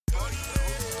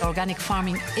Organic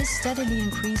farming is steadily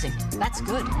increasing. That's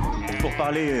good. Pour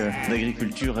parler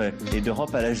d'agriculture et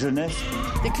d'Europe à la jeunesse.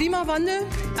 Der Klimawandel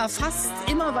erfasst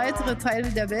immer weitere Teile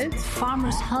der Welt.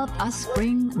 Farmers help us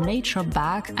bring nature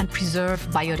back and preserve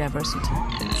biodiversity.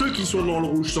 Ceux qui sont dans le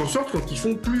rouge s'en sortent quand ils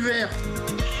font plus vert.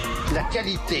 La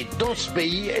qualité dans ce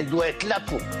pays, elle doit être là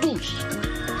pour tous.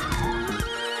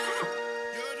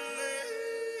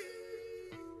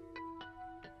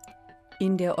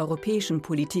 In der europäischen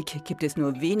Politik gibt es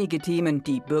nur wenige Themen,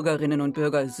 die Bürgerinnen und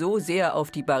Bürger so sehr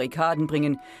auf die Barrikaden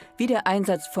bringen, wie der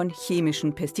Einsatz von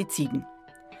chemischen Pestiziden.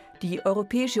 Die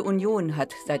Europäische Union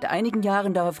hat seit einigen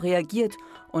Jahren darauf reagiert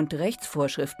und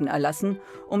Rechtsvorschriften erlassen,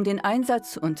 um den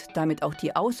Einsatz und damit auch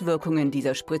die Auswirkungen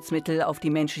dieser Spritzmittel auf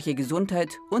die menschliche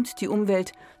Gesundheit und die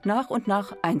Umwelt nach und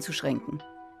nach einzuschränken.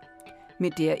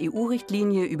 Mit der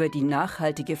EU-Richtlinie über die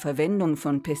nachhaltige Verwendung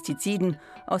von Pestiziden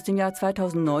aus dem Jahr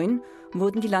 2009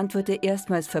 wurden die Landwirte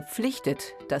erstmals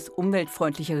verpflichtet, das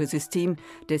umweltfreundlichere System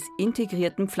des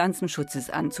integrierten Pflanzenschutzes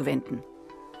anzuwenden.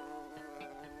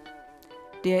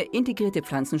 Der integrierte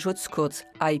Pflanzenschutz, kurz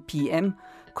IPM,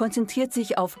 konzentriert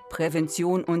sich auf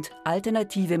Prävention und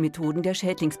alternative Methoden der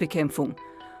Schädlingsbekämpfung,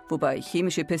 wobei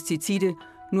chemische Pestizide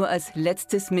nur als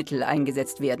letztes Mittel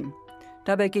eingesetzt werden.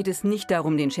 Dabei geht es nicht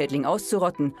darum, den Schädling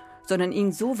auszurotten, sondern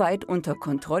ihn so weit unter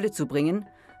Kontrolle zu bringen,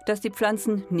 dass die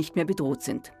Pflanzen nicht mehr bedroht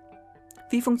sind.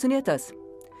 Wie funktioniert das?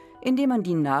 Indem man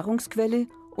die Nahrungsquelle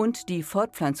und die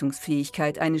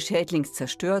Fortpflanzungsfähigkeit eines Schädlings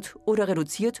zerstört oder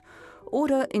reduziert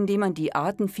oder indem man die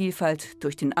Artenvielfalt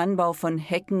durch den Anbau von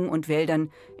Hecken und Wäldern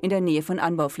in der Nähe von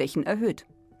Anbauflächen erhöht.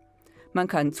 Man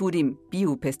kann zudem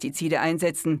Biopestizide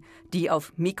einsetzen, die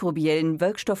auf mikrobiellen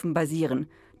Wirkstoffen basieren,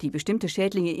 die bestimmte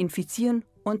Schädlinge infizieren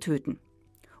und töten.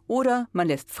 Oder man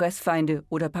lässt Fressfeinde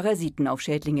oder Parasiten auf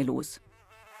Schädlinge los.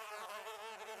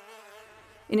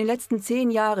 In den letzten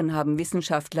 10 Jahren haben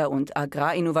Wissenschaftler und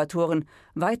Agrarinnovatoren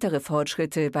weitere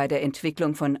Fortschritte bei der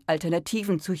Entwicklung von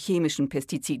Alternativen zu chemischen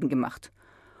Pestiziden gemacht.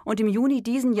 Und im Juni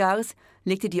diesen Jahres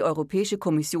legte die Europäische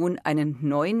Kommission einen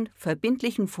neuen,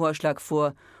 verbindlichen Vorschlag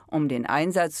vor, um den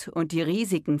Einsatz und die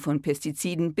Risiken von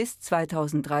Pestiziden bis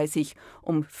 2030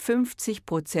 um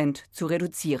 50% zu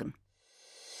reduzieren.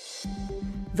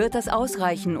 Wird das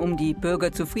ausreichen, um die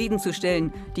Bürger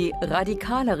zufriedenzustellen, die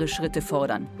radikalere Schritte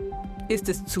fordern? Ist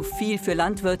es zu viel für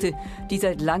Landwirte, die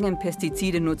seit langem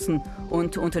Pestizide nutzen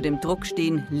und unter dem Druck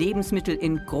stehen, Lebensmittel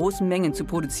in großen Mengen zu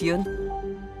produzieren?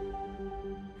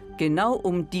 Genau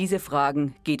um diese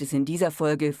Fragen geht es in dieser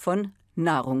Folge von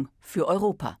Nahrung für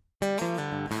Europa.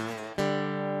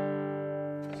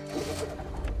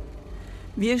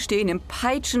 Wir stehen im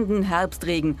peitschenden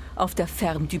Herbstregen auf der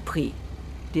Ferme du Pré.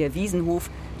 Der Wiesenhof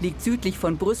liegt südlich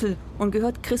von Brüssel und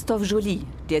gehört Christophe Joly,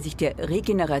 der sich der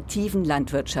regenerativen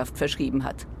Landwirtschaft verschrieben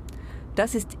hat.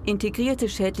 Das ist integrierte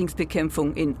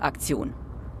Schädlingsbekämpfung in Aktion.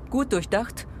 Gut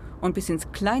durchdacht und bis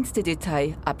ins kleinste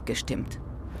Detail abgestimmt.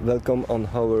 Willkommen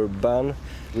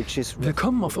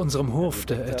auf unserem Hof,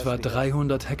 der etwa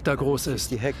 300 Hektar groß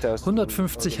ist.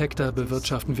 150 Hektar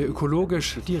bewirtschaften wir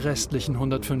ökologisch, die restlichen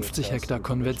 150 Hektar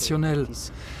konventionell.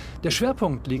 Der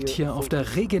Schwerpunkt liegt hier auf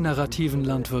der regenerativen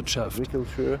Landwirtschaft.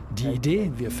 Die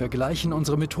Idee, wir vergleichen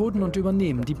unsere Methoden und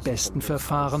übernehmen die besten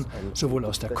Verfahren, sowohl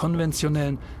aus der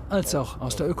konventionellen als auch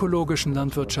aus der ökologischen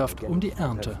Landwirtschaft, um die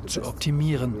Ernte zu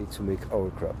optimieren.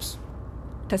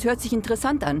 Das hört sich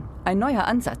interessant an. Ein neuer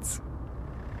Ansatz.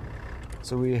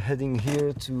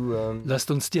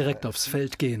 Lasst uns direkt aufs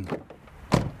Feld gehen.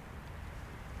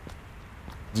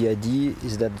 Die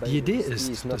Idee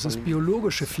ist, dass es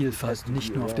biologische Vielfalt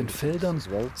nicht nur auf den Feldern,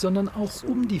 sondern auch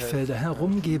um die Felder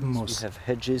herum geben muss.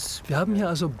 Wir haben hier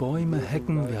also Bäume,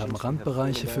 Hecken, wir haben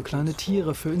Randbereiche für kleine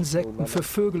Tiere, für Insekten, für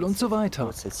Vögel und so weiter.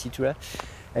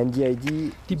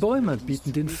 Die Bäume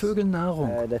bieten den Vögeln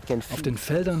Nahrung. Auf den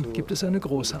Feldern gibt es eine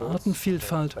große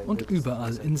Artenvielfalt und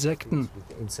überall Insekten.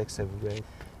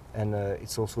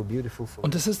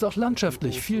 Und es ist auch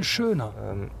landschaftlich viel schöner.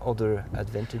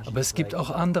 Aber es gibt auch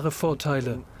andere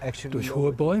Vorteile. Durch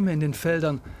hohe Bäume in den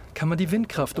Feldern kann man die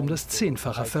Windkraft um das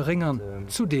 10-fache verringern.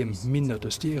 Zudem mindert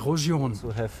es die Erosion.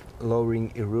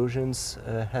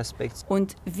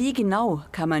 Und wie genau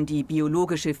kann man die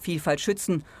biologische Vielfalt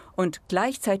schützen und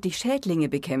gleichzeitig Schädlinge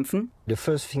bekämpfen?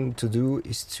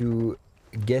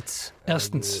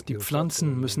 Erstens, die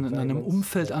Pflanzen müssen in einem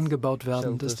Umfeld angebaut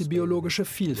werden, das die biologische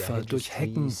Vielfalt durch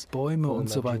Hecken, Bäume und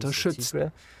so weiter schützt.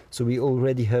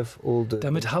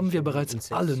 Damit haben wir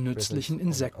bereits alle nützlichen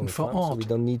Insekten vor Ort.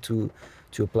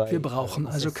 Wir brauchen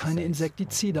also keine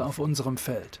Insektizide auf unserem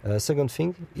Feld.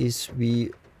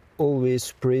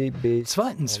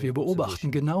 Zweitens, wir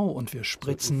beobachten genau und wir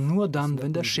spritzen nur dann,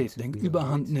 wenn der Schädling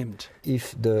Überhand nimmt. Wir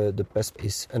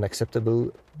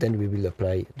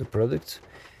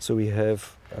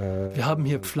haben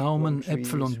hier Pflaumen,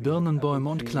 Äpfel- und Birnenbäume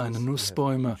und kleine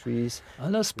Nussbäume.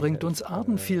 All das bringt uns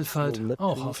Artenvielfalt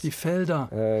auch auf die Felder.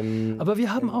 Aber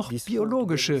wir haben auch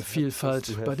biologische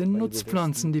Vielfalt bei den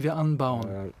Nutzpflanzen, die wir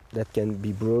anbauen.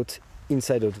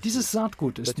 Dieses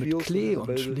Saatgut ist mit Klee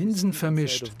und Linsen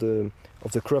vermischt.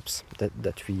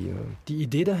 Die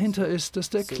Idee dahinter ist, dass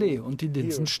der Klee und die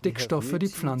Linsen Stickstoff für die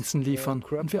Pflanzen liefern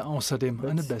und wir außerdem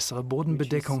eine bessere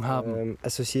Bodenbedeckung haben.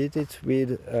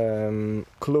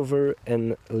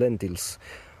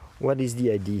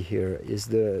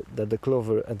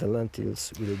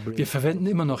 Wir verwenden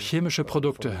immer noch chemische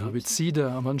Produkte, Herbizide,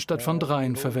 aber anstatt von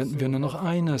 3 verwenden wir nur noch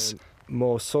eines.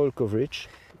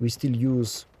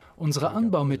 Unsere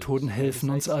Anbaumethoden helfen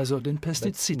uns also, den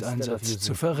Pestizideinsatz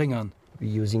zu verringern.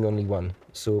 All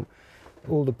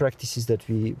the practices that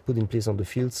we put in place on the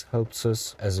fields helps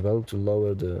us as well to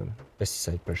lower the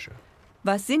pesticide pressure.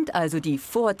 Was sind also die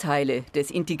Vorteile des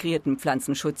integrierten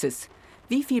Pflanzenschutzes?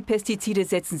 Wie viel Pestizide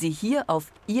setzen Sie hier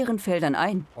auf Ihren Feldern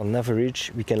ein?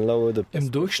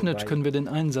 Im Durchschnitt können wir den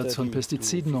Einsatz von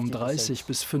Pestiziden um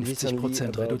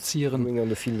 30-50%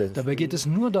 reduzieren. Dabei geht es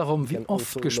nur darum, wie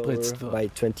oft gespritzt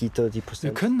wird.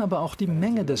 Wir können aber auch die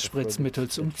Menge des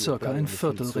Spritzmittels um ca.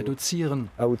 1/4 reduzieren.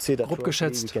 Grob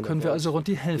geschätzt können wir also rund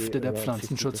die Hälfte der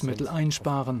Pflanzenschutzmittel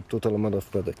einsparen.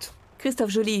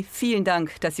 Christophe Joly, vielen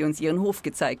Dank, dass Sie uns Ihren Hof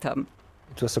gezeigt haben.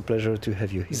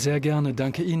 Sehr gerne,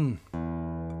 danke Ihnen.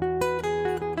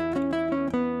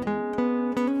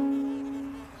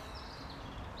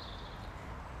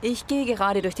 Ich gehe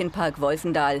gerade durch den Park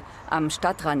Wolfendahl am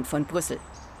Stadtrand von Brüssel.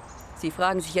 Sie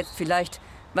fragen sich jetzt vielleicht,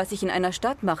 was ich in einer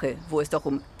Stadt mache, wo es doch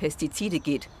um Pestizide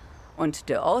geht und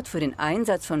der Ort für den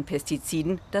Einsatz von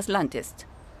Pestiziden das Land ist.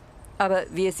 Aber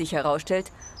wie es sich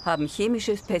herausstellt, haben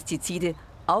chemische Pestizide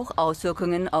auch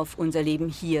Auswirkungen auf unser Leben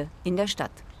hier in der Stadt.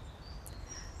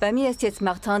 Bei mir ist jetzt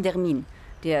Martin Dermin,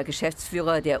 der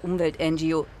Geschäftsführer der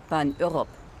Umwelt-NGO Ban Europe.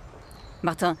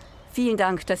 Martin, vielen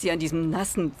Dank, dass Sie an diesem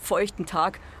nassen, feuchten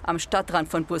Tag am Stadtrand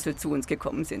von Brüssel zu uns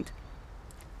gekommen sind.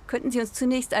 Könnten Sie uns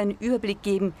zunächst einen Überblick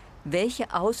geben,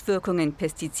 welche Auswirkungen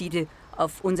Pestizide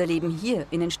auf unser Leben hier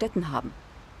in den Städten haben?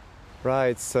 Ob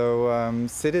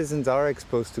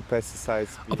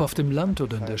auf dem Land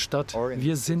oder in der Stadt,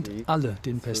 wir sind alle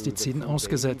den Pestiziden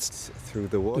ausgesetzt.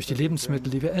 Durch die Lebensmittel,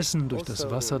 die wir essen, durch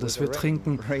das Wasser, das wir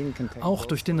trinken, auch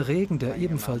durch den Regen, der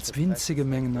ebenfalls winzige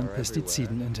Mengen an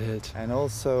Pestiziden enthält.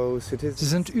 Sie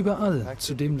sind überall.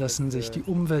 Zudem lassen sich die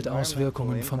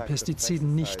Umweltauswirkungen von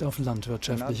Pestiziden nicht auf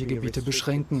landwirtschaftliche Gebiete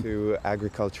beschränken. Wenn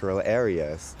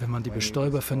man die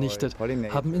Bestäuber vernichtet,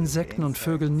 haben Insekten und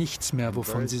Vögel nichts mehr,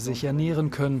 wovon sie sich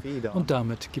ernähren können. Und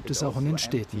damit gibt es auch in den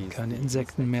Städten keine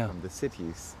Insekten mehr.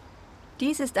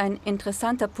 Dies ist ein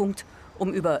interessanter Punkt,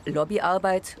 um über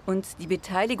Lobbyarbeit und die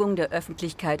Beteiligung der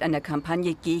Öffentlichkeit an der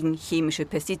Kampagne gegen chemische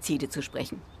Pestizide zu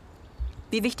sprechen.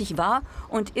 Wie wichtig war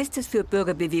und ist es für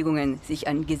Bürgerbewegungen, sich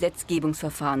an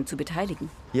Gesetzgebungsverfahren zu beteiligen?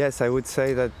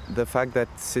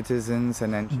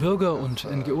 Bürger und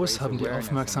NGOs haben die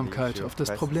Aufmerksamkeit auf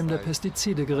das Problem der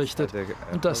Pestizide gerichtet.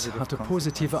 Und das hatte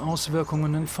positive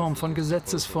Auswirkungen in Form von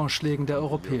Gesetzesvorschlägen der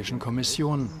Europäischen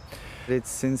Kommission.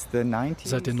 Seit den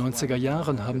 90er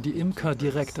Jahren haben die Imker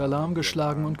direkt Alarm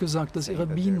geschlagen und gesagt, dass ihre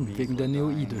Bienen wegen der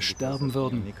Neoide sterben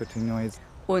würden.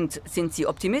 Und sind Sie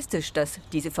optimistisch, dass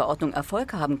diese Verordnung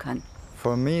Erfolg haben kann?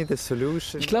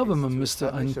 Ich glaube, man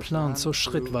müsste einen Plan zur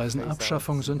schrittweisen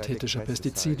Abschaffung synthetischer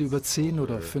Pestizide über 10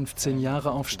 oder 15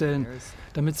 Jahre aufstellen,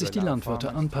 damit sich die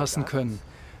Landwirte anpassen können.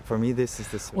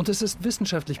 Und es ist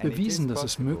wissenschaftlich bewiesen, dass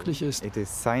es möglich ist,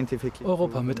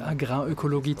 Europa mit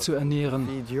Agrarökologie zu ernähren,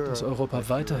 dass Europa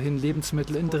weiterhin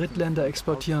Lebensmittel in Drittländer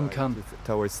exportieren kann.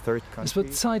 Es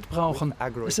wird Zeit brauchen.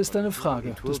 Es ist eine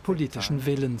Frage des politischen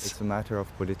Willens.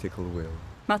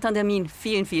 Martin Dermin,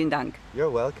 vielen, vielen Dank.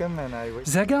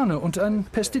 Sehr gerne und einen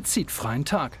pestizidfreien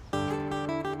Tag.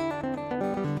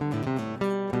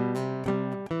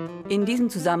 In diesem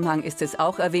Zusammenhang ist es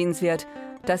auch erwähnenswert,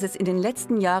 dass es in den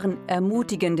letzten Jahren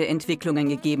ermutigende Entwicklungen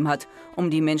gegeben hat,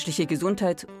 um die menschliche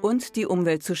Gesundheit und die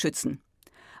Umwelt zu schützen.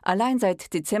 Allein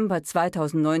seit Dezember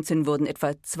 2019 wurden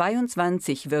etwa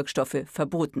 22 Wirkstoffe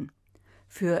verboten.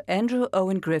 Für Andrew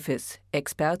Owen Griffiths,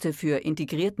 Experte für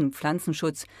integrierten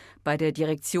Pflanzenschutz bei der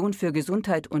Direktion für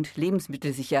Gesundheit und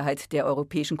Lebensmittelsicherheit der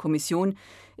Europäischen Kommission,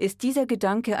 ist dieser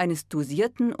Gedanke eines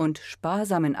dosierten und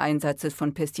sparsamen Einsatzes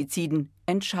von Pestiziden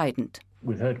entscheidend.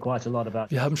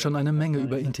 Wir haben schon eine Menge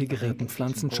über integrierten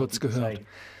Pflanzenschutz gehört.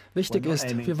 Wichtig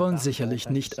ist, wir wollen sicherlich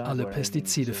nicht alle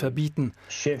Pestizide verbieten.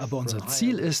 Aber unser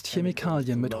Ziel ist,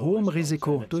 Chemikalien mit hohem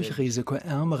Risiko durch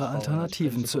risikoärmere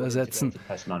Alternativen zu ersetzen,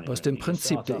 was dem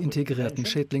Prinzip der integrierten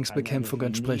Schädlingsbekämpfung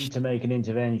entspricht.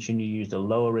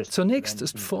 Zunächst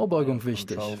ist Vorbeugung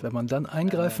wichtig. Wenn man dann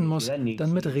eingreifen muss,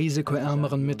 dann mit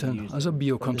risikoärmeren Mitteln, also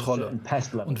Biokontrolle.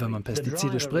 Und wenn man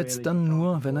Pestizide spritzt, dann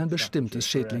nur, wenn ein bestimmtes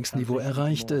Schädlingsniveau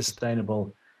erreicht ist.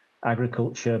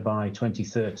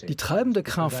 Die treibende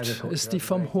Kraft ist die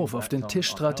vom Hof auf den Tisch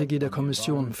Strategie der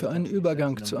Kommission für einen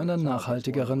Übergang zu einer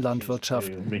nachhaltigeren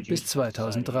Landwirtschaft bis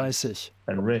 2030.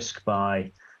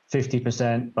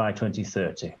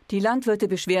 Die Landwirte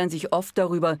beschweren sich oft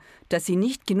darüber, dass sie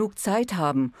nicht genug Zeit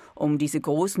haben, um diese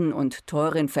großen und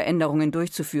teuren Veränderungen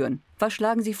durchzuführen. Was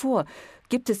schlagen Sie vor?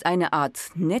 Gibt es eine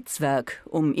Art Netzwerk,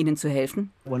 um ihnen zu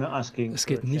helfen? Es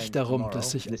geht nicht darum,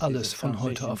 dass sich alles von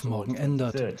heute auf morgen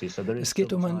ändert. Es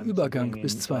geht um einen Übergang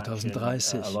bis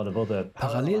 2030.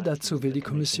 Parallel dazu will die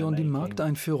Kommission die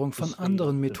Markteinführung von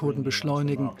anderen Methoden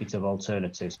beschleunigen,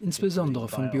 insbesondere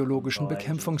von biologischen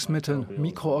Bekämpfungsmitteln,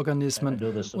 Mikroorganismen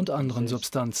und anderen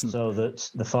Substanzen.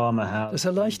 Es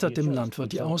erleichtert dem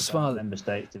Landwirt die Auswahl.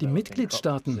 Die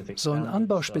Mitgliedstaaten sollen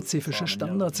anbauspezifische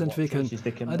Standards entwickeln,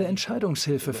 eine Entscheidungshilfe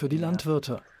für die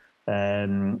Landwirte.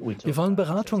 Wir wollen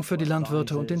Beratung für die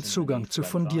Landwirte und den Zugang zu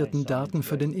fundierten Daten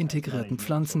für den integrierten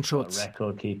Pflanzenschutz.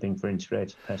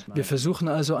 Wir versuchen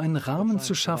also einen Rahmen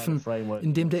zu schaffen,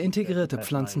 in dem der integrierte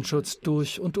Pflanzenschutz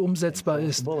durch- und umsetzbar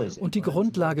ist und die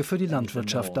Grundlage für die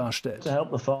Landwirtschaft darstellt.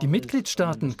 Die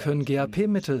Mitgliedstaaten können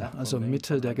GAP-Mittel, also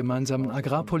Mittel der gemeinsamen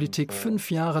Agrarpolitik,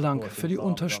 5 Jahre lang für die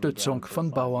Unterstützung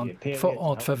von Bauern vor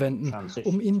Ort verwenden,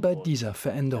 um ihnen bei dieser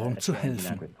Veränderung zu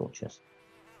helfen.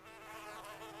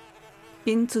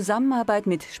 In Zusammenarbeit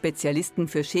mit Spezialisten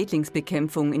für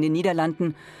Schädlingsbekämpfung in den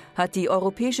Niederlanden hat die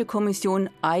Europäische Kommission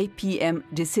IPM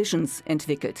Decisions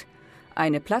entwickelt.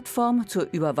 Eine Plattform zur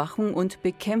Überwachung und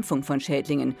Bekämpfung von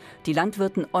Schädlingen, die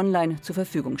Landwirten online zur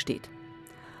Verfügung steht.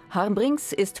 Harm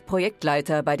Brinks ist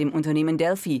Projektleiter bei dem Unternehmen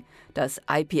Delphi, das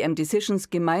IPM Decisions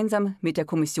gemeinsam mit der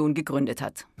Kommission gegründet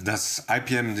hat. Das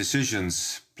IPM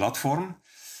Decisions Plattform,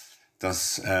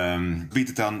 das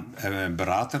bietet dann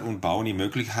Berater und Bauern die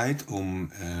Möglichkeit,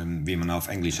 wie man auf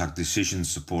Englisch sagt, Decision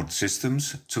Support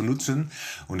Systems zu nutzen.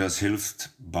 Und das hilft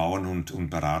Bauern und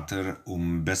Berater,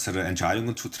 um bessere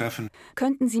Entscheidungen zu treffen.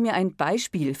 Könnten Sie mir ein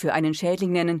Beispiel für einen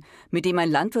Schädling nennen, mit dem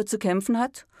ein Landwirt zu kämpfen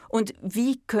hat? Und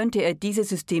wie könnte er dieses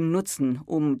System nutzen,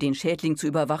 um den Schädling zu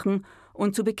überwachen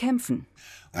und zu bekämpfen?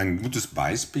 Ein gutes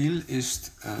Beispiel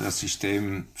ist das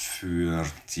System für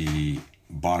die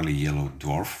Barley Yellow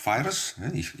Dwarf Virus.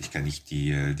 Ich kenne nicht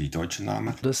die deutschen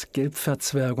Namen. Das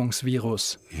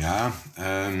Gelbverzwergungsvirus. Ja,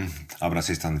 aber das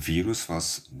ist ein Virus,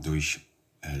 was durch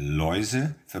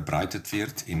Läuse verbreitet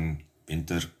wird in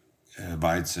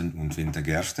Winterweizen und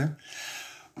Wintergerste.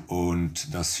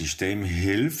 Und das System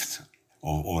hilft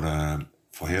oder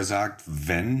vorhersagt,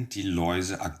 wenn die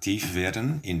Läuse aktiv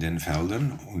werden in den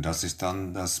Feldern. Und das ist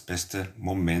dann das beste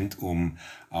Moment, um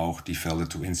auch die Felder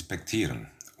zu inspizieren.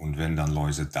 Und wenn dann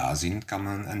Läuse da sind, kann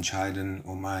man entscheiden,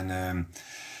 um eine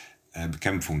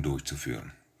Bekämpfung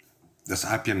durchzuführen. Das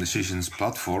IPM Decisions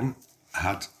Plattform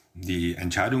hat die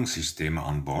Entscheidungssysteme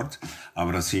an Bord,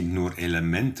 aber das sind nur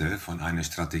Elemente von einer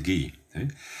Strategie.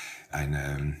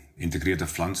 Eine integrierte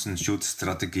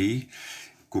Pflanzenschutzstrategie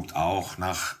guckt auch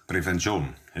nach Prävention.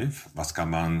 Was kann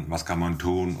man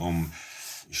tun, um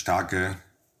starke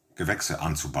Gewächse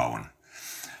anzubauen?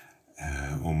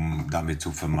 Um damit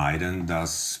zu vermeiden,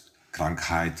 dass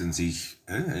Krankheiten sich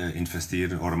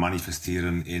infestieren oder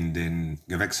manifestieren in den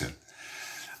Gewächsen.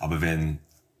 Aber wenn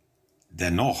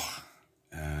dennoch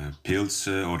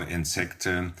Pilze oder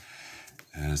Insekten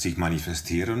sich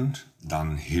manifestieren,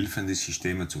 dann helfen die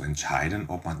Systeme zu entscheiden,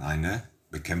 ob man eine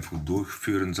Bekämpfung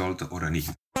durchführen sollte oder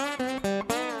nicht.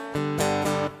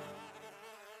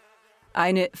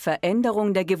 Eine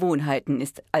Veränderung der Gewohnheiten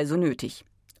ist also nötig.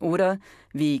 Oder,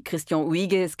 wie Christian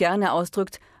Huyghe es gerne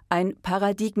ausdrückt, ein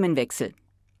Paradigmenwechsel.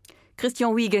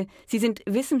 Christian Huyghe, Sie sind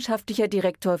wissenschaftlicher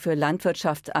Direktor für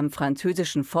Landwirtschaft am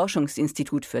französischen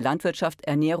Forschungsinstitut für Landwirtschaft,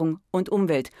 Ernährung und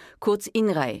Umwelt, kurz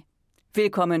INRAE.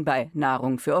 Willkommen bei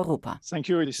Nahrung für Europa.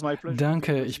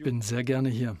 Danke, ich bin sehr gerne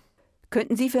hier.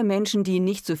 Könnten Sie für Menschen, die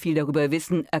nicht so viel darüber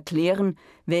wissen, erklären,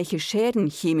 welche Schäden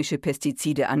chemische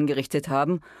Pestizide angerichtet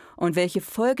haben und welche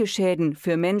Folgeschäden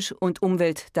für Mensch und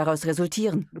Umwelt daraus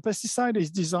resultieren.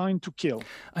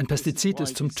 Ein Pestizid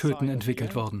ist zum Töten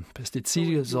entwickelt worden.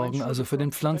 Pestizide sorgen also für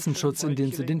den Pflanzenschutz,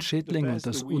 indem sie den Schädling und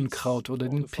das Unkraut oder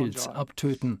den Pilz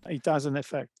abtöten.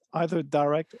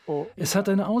 Es hat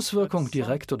eine Auswirkung,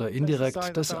 direkt oder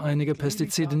indirekt, dass einige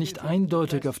Pestizide nicht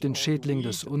eindeutig auf den Schädling,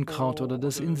 das Unkraut oder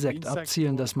das Insekt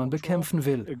abzielen, das man bekämpfen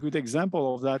will.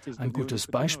 Ein gutes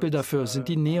Beispiel dafür sind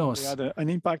die Neos.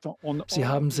 Sie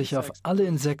haben sich auf alle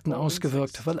Insekten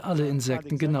ausgewirkt, weil alle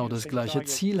Insekten genau das gleiche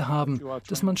Ziel haben,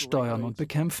 das man steuern und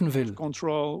bekämpfen will.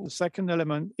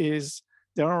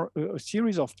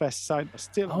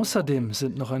 Außerdem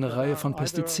sind noch eine Reihe von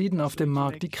Pestiziden auf dem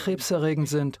Markt, die krebserregend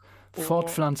sind,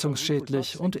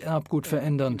 fortpflanzungsschädlich und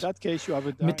erbgutverändernd,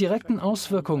 mit direkten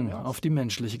Auswirkungen auf die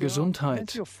menschliche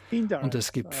Gesundheit. Und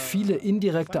es gibt viele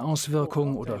indirekte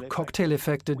Auswirkungen oder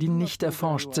Cocktaileffekte, die nicht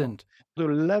erforscht sind.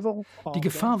 Die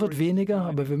Gefahr wird weniger,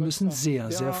 aber wir müssen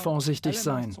sehr, sehr vorsichtig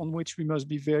sein.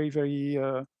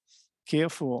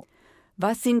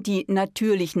 Was sind die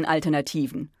natürlichen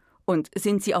Alternativen? Und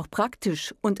sind sie auch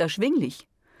praktisch und erschwinglich?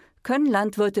 Können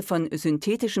Landwirte von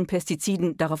synthetischen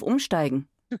Pestiziden darauf umsteigen?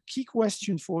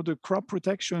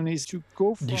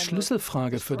 Die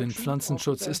Schlüsselfrage für den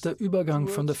Pflanzenschutz ist der Übergang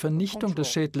von der Vernichtung des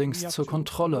Schädlings zur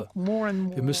Kontrolle.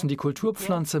 Wir müssen die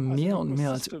Kulturpflanze mehr und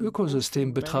mehr als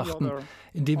Ökosystem betrachten,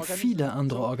 in dem viele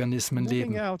andere Organismen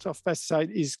leben. Der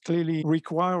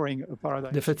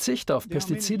Verzicht auf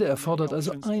Pestizide erfordert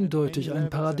also eindeutig einen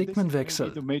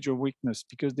Paradigmenwechsel.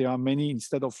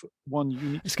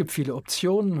 Es gibt viele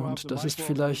Optionen und das ist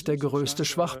vielleicht der größte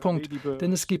Schwachpunkt,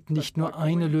 denn es gibt nicht nur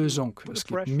eine Lösung. Es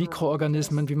gibt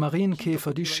Mikroorganismen wie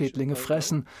Marienkäfer, die Schädlinge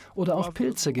fressen, oder auch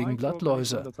Pilze gegen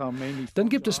Blattläuse. Dann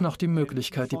gibt es noch die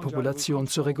Möglichkeit, die Population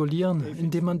zu regulieren,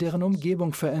 indem man deren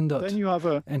Umgebung verändert.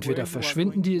 Entweder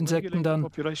verschwinden die Insekten dann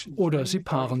oder sie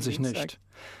paaren sich nicht.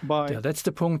 Der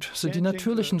letzte Punkt sind die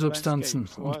natürlichen Substanzen.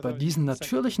 Und bei diesen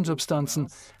natürlichen Substanzen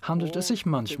handelt es sich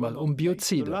manchmal um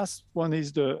Biozide.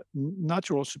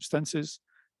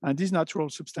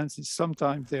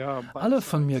 Alle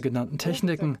von mir genannten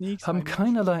Techniken haben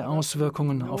keinerlei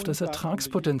Auswirkungen auf das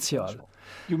Ertragspotenzial.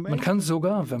 Man kann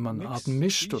sogar, wenn man Arten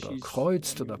mischt oder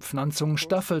kreuzt oder Pflanzungen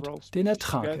staffelt, den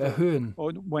Ertrag erhöhen.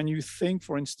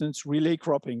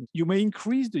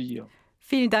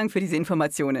 Vielen Dank für diese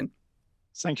Informationen.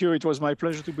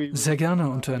 Sehr gerne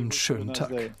und einen schönen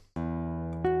Tag.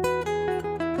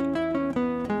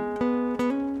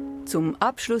 Zum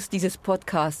Abschluss dieses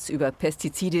Podcasts über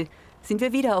Pestizide sind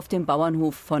wir wieder auf dem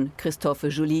Bauernhof von Christophe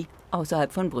Joly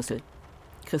außerhalb von Brüssel.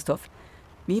 Christophe,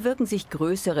 wie wirken sich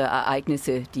größere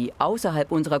Ereignisse, die außerhalb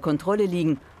unserer Kontrolle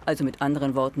liegen, also mit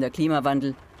anderen Worten der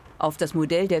Klimawandel, auf das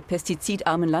Modell der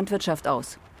pestizidarmen Landwirtschaft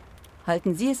aus?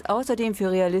 Halten Sie es außerdem für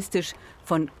realistisch,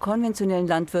 von konventionellen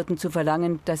Landwirten zu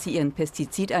verlangen, dass sie ihren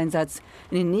Pestizideinsatz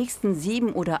in den nächsten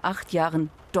 7 oder 8 Jahren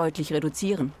deutlich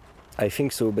reduzieren?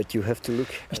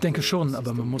 Ich denke schon,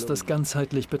 aber man muss das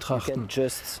ganzheitlich betrachten.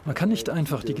 Man kann nicht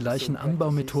einfach die gleichen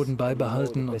Anbaumethoden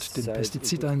beibehalten und den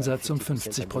Pestizideinsatz um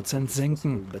 50%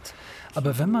 senken.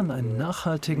 Aber wenn man einen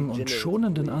nachhaltigen und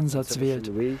schonenden Ansatz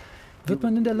wählt, wird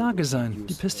man in der Lage sein,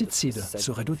 die Pestizide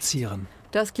zu reduzieren.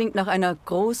 Das klingt nach einer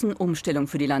großen Umstellung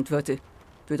für die Landwirte.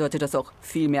 Bedeutet das auch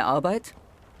viel mehr Arbeit?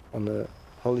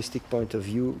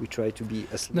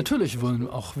 Natürlich wollen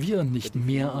auch wir nicht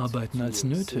mehr arbeiten als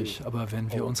nötig, aber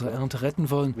wenn wir unsere Ernte retten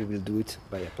wollen,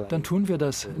 dann tun wir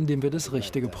das, indem wir das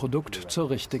richtige Produkt zur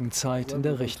richtigen Zeit in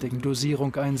der richtigen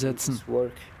Dosierung einsetzen.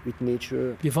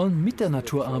 Wir wollen mit der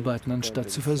Natur arbeiten,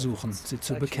 anstatt zu versuchen, sie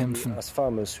zu bekämpfen.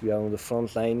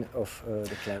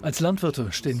 Als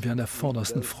Landwirte stehen wir an der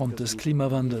vordersten Front des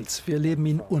Klimawandels. Wir erleben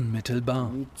ihn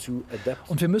unmittelbar.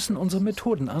 Und wir müssen unsere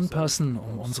Methoden anpassen,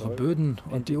 um unsere Böden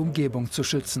und die Umgebung zu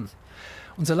schützen.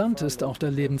 Unser Land ist auch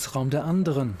der Lebensraum der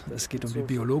anderen. Es geht um die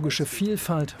biologische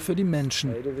Vielfalt für die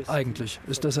Menschen. Eigentlich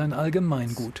ist das ein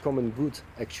Allgemeingut.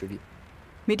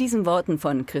 Mit diesen Worten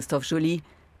von Christophe Joly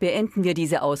beenden wir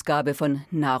diese Ausgabe von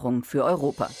Nahrung für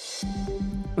Europa.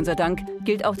 Unser Dank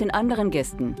gilt auch den anderen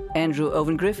Gästen. Andrew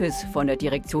Owen Griffiths von der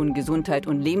Direktion Gesundheit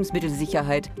und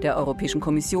Lebensmittelsicherheit der Europäischen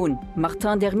Kommission,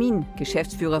 Martin Dermin,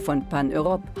 Geschäftsführer von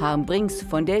Pan-Europe, Harm Brings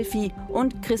von Delphi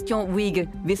und Christian Wiege,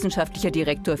 wissenschaftlicher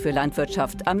Direktor für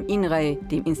Landwirtschaft am INRAE,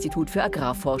 dem Institut für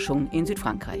Agrarforschung in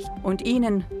Südfrankreich. Und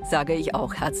Ihnen sage ich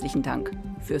auch herzlichen Dank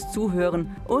fürs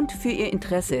Zuhören und für Ihr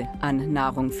Interesse an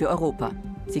Nahrung für Europa.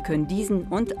 Sie können diesen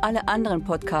und alle anderen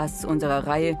Podcasts unserer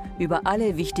Reihe über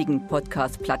alle wichtigen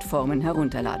Podcast-Plattformen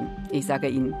herunterladen. Ich sage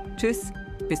Ihnen Tschüss,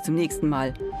 bis zum nächsten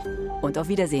Mal und auf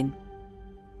Wiedersehen.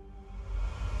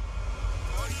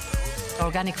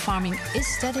 Organic farming is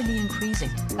steadily increasing.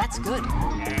 That's good.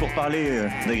 Pour parler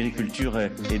d'agriculture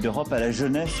et d'Europe à la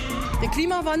jeunesse. Der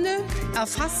Klimawandel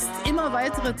erfasst immer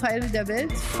weitere Teile der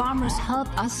Welt. Farmers help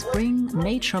us bring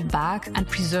nature back and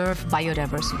preserve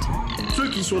biodiversity. Ceux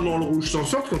qui sont dans le rouge s'en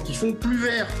sortent quand ils font plus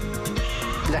vert.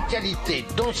 La qualité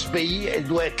dans ce pays, elle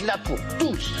doit être là pour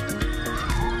tous.